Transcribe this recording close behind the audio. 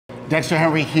Dexter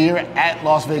Henry here at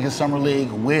Las Vegas Summer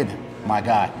League with my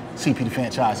guy, CP the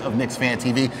Fanchise of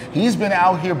KnicksFanTV. He's been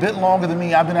out here a bit longer than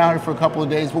me. I've been out here for a couple of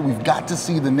days, but we've got to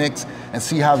see the Knicks and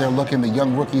see how they're looking, the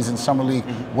young rookies in Summer League.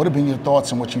 What have been your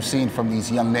thoughts on what you've seen from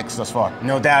these young Knicks thus far?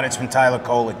 No doubt it's been Tyler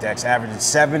Kolek, Dex, averaging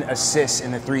 7 assists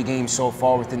in the 3 games so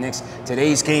far with the Knicks.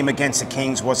 Today's game against the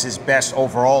Kings was his best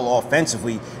overall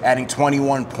offensively, adding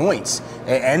 21 points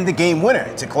and the game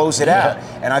winner to close it out.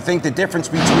 And I think the difference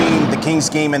between the Kings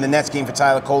game and the Nets game for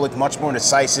Tyler Kolek, much more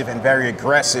decisive and very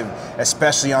aggressive,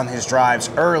 especially on his drives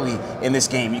early in this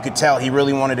game. You could tell he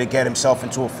really wanted to get himself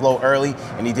into a flow early,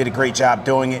 and he did a great job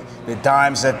doing it. The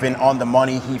dimes have been on the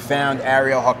money. He found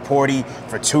Ariel Hukporti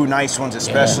for 2 nice ones,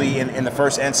 especially in the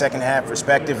first and second half,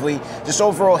 respectively. Just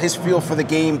overall, his feel for the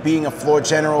game, being a floor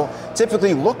general,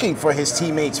 typically looking for his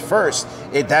teammates first,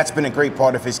 that's been a great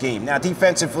part of his game. Now,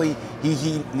 defensively,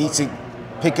 he needs to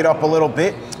pick it up a little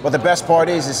bit, but the best part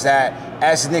is that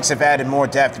as the Knicks have added more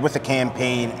depth with the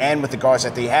campaign and with the guards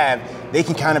that they have, they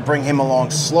can kind of bring him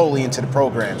along slowly into the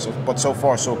program. But so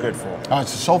far, so good for him.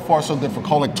 So far, so good for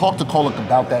Kolek. Talk to Kolek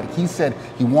about that. He said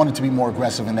he wanted to be more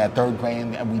aggressive in that 3rd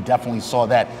game, and we definitely saw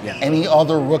that. Yeah. Any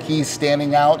other rookies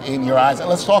standing out in your eyes? And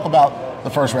let's talk about the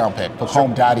 1st-round pick,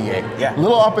 Pacome Dadiet. Yeah. A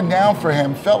little up and down for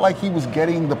him. Felt like he was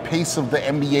getting the pace of the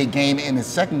NBA game in his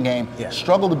 2nd game. Yeah.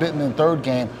 Struggled a bit in the 3rd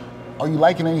game. Are you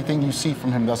liking anything you see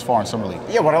from him thus far in Summer League?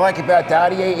 Yeah, what I like about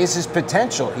Dadiet is his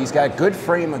potential. He's got good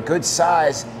frame, a good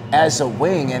size as a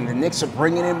wing, and the Knicks are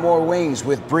bringing in more wings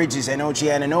with Bridges and OG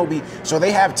Anunoby, so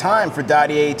they have time for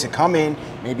Dadiet to come in.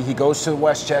 Maybe he goes to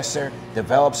Westchester,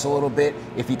 develops a little bit.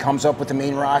 If he comes up with the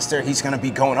main roster, he's going to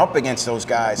be going up against those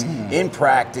guys in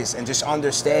practice and just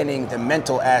understanding the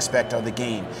mental aspect of the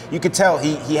game. You could tell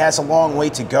he has a long way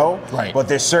to go, but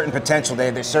there's certain potential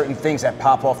there. There's certain things that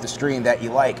pop off the screen that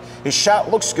you like. His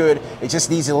shot looks good. It just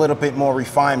needs a little bit more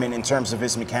refinement in terms of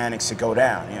his mechanics to go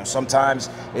down. You know, sometimes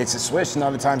it's a switch, and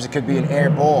other times it could be an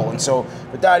air ball. And so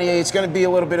with Dadiet, it's going to be a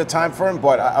little bit of time for him,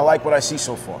 but I like what I see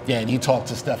so far. Yeah, and you talked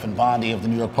to Stephen Bondy of the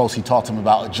New York Post. He talked to him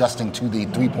about adjusting to the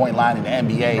 3-point line in the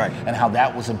NBA and how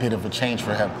that was a bit of a change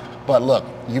for him. But look,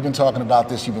 you've been talking about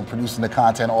this. You've been producing the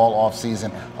content all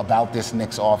offseason about this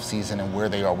Knicks offseason and where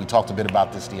they are. We talked a bit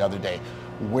about this the other day.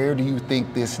 Where do you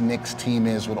think this Knicks team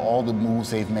is with all the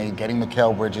moves they've made, getting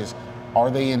Mikal Bridges?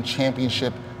 Are they in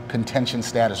championship contention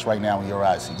status right now in your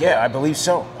eyes? Yeah, I believe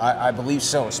so. I believe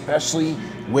so, especially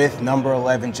with number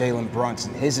 11, Jalen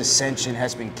Brunson. His ascension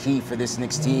has been key for this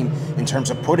Knicks team in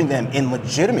terms of putting them in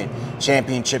legitimate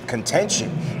championship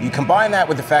contention. You combine that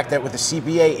with the fact that with the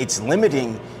CBA, it's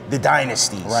limiting the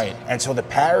dynasties. And so the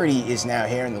parity is now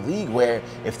here in the league where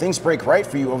if things break right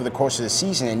for you over the course of the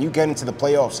season and you get into the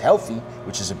playoffs healthy,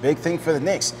 which is a big thing for the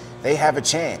Knicks, they have a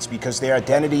chance because their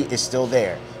identity is still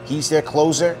there. He's their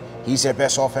closer. He's their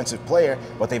best offensive player,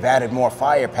 but they've added more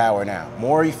firepower now,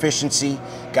 more efficiency,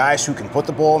 guys who can put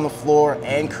the ball on the floor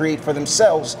and create for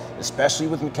themselves, especially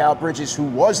with Mikal Bridges, who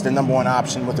was the number 1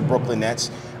 option with the Brooklyn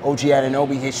Nets. OG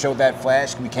Anunoby, he showed that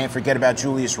flash. We can't forget about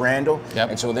Julius Randle.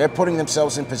 And so they're putting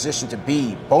themselves in position to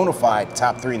be bona fide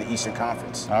top 3 in the Eastern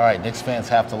Conference. All right, Knicks fans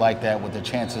have to like that with the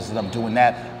chances of them doing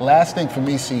that. Last thing for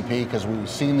me, CP, because we've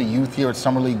seen the youth here at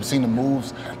Summer League, we've seen the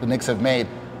moves the Knicks have made.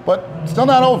 But still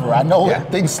not over. I know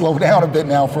things slow down a bit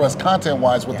now for us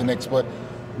content-wise with the Knicks, but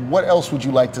what else would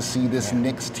you like to see this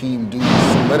Knicks team do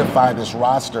to solidify this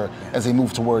roster as they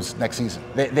move towards next season?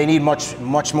 They need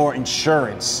much more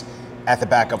insurance at the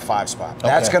backup 5 spot.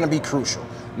 That's going to be crucial.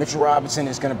 Mitchell Robinson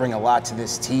is going to bring a lot to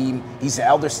this team. He's the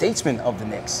elder statesman of the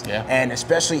Knicks. And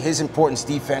especially his importance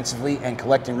defensively and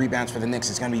collecting rebounds for the Knicks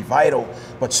is going to be vital,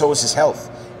 but so is his health.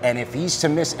 And if he's to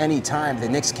miss any time, the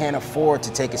Knicks can't afford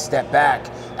to take a step back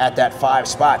at that 5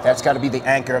 spot. That's got to be the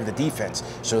anchor of the defense.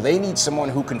 So they need someone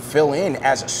who can fill in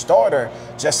as a starter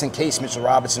just in case Mitchell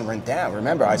Robinson went down.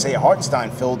 Remember, Isaiah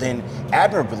Hartenstein filled in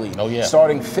admirably,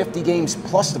 starting 50 games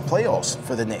plus the playoffs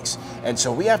for the Knicks. And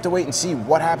so we have to wait and see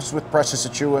what happens with Precious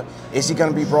Achiuwa. Is he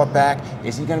going to be brought back?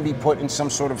 Is he going to be put in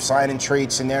some sort of sign and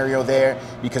trade scenario there?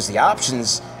 Because the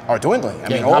options are dwindling. I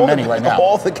mean,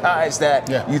 all the guys that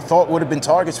you thought would have been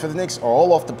targets for the Knicks are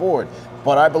all off the board.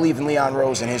 But I believe in Leon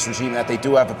Rose and his regime that they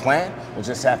do have a plan. We'll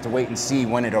just have to wait and see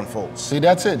when it unfolds. See,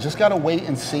 that's it. Just got to wait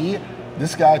and see.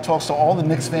 This guy talks to all the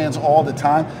Knicks fans all the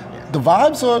time. The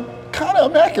vibes are kind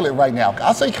of immaculate right now.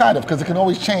 I'll say kind of because it can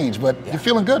always change, but you're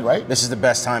feeling good, right? This is the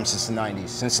best time since the 90s,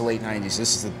 since the late 90s.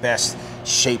 This is the best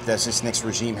shape that this Knicks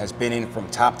regime has been in from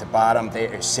top to bottom.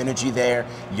 There's synergy there,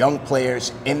 young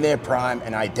players in their prime,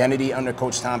 and identity under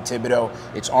Coach Tom Thibodeau.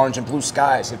 It's orange and blue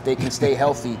skies. If they can stay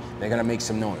healthy, they're going to make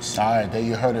some noise. All right, there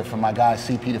you heard it from my guy,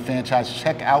 CP the Fanchise.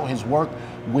 Check out his work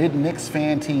with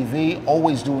KnicksFanTV,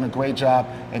 always doing a great job,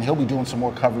 and he'll be doing some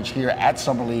more coverage here at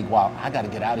Summer League while I got to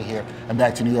get out of here and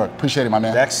back to New York. Appreciate it, my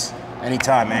man. Dex,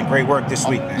 anytime, man. Great work this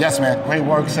week, man. Yes, man. Great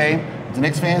work, same. The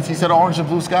Knicks fans, he said orange and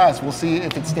blue skies. We'll see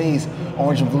if it stays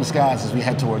orange and blue skies as we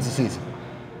head towards the season.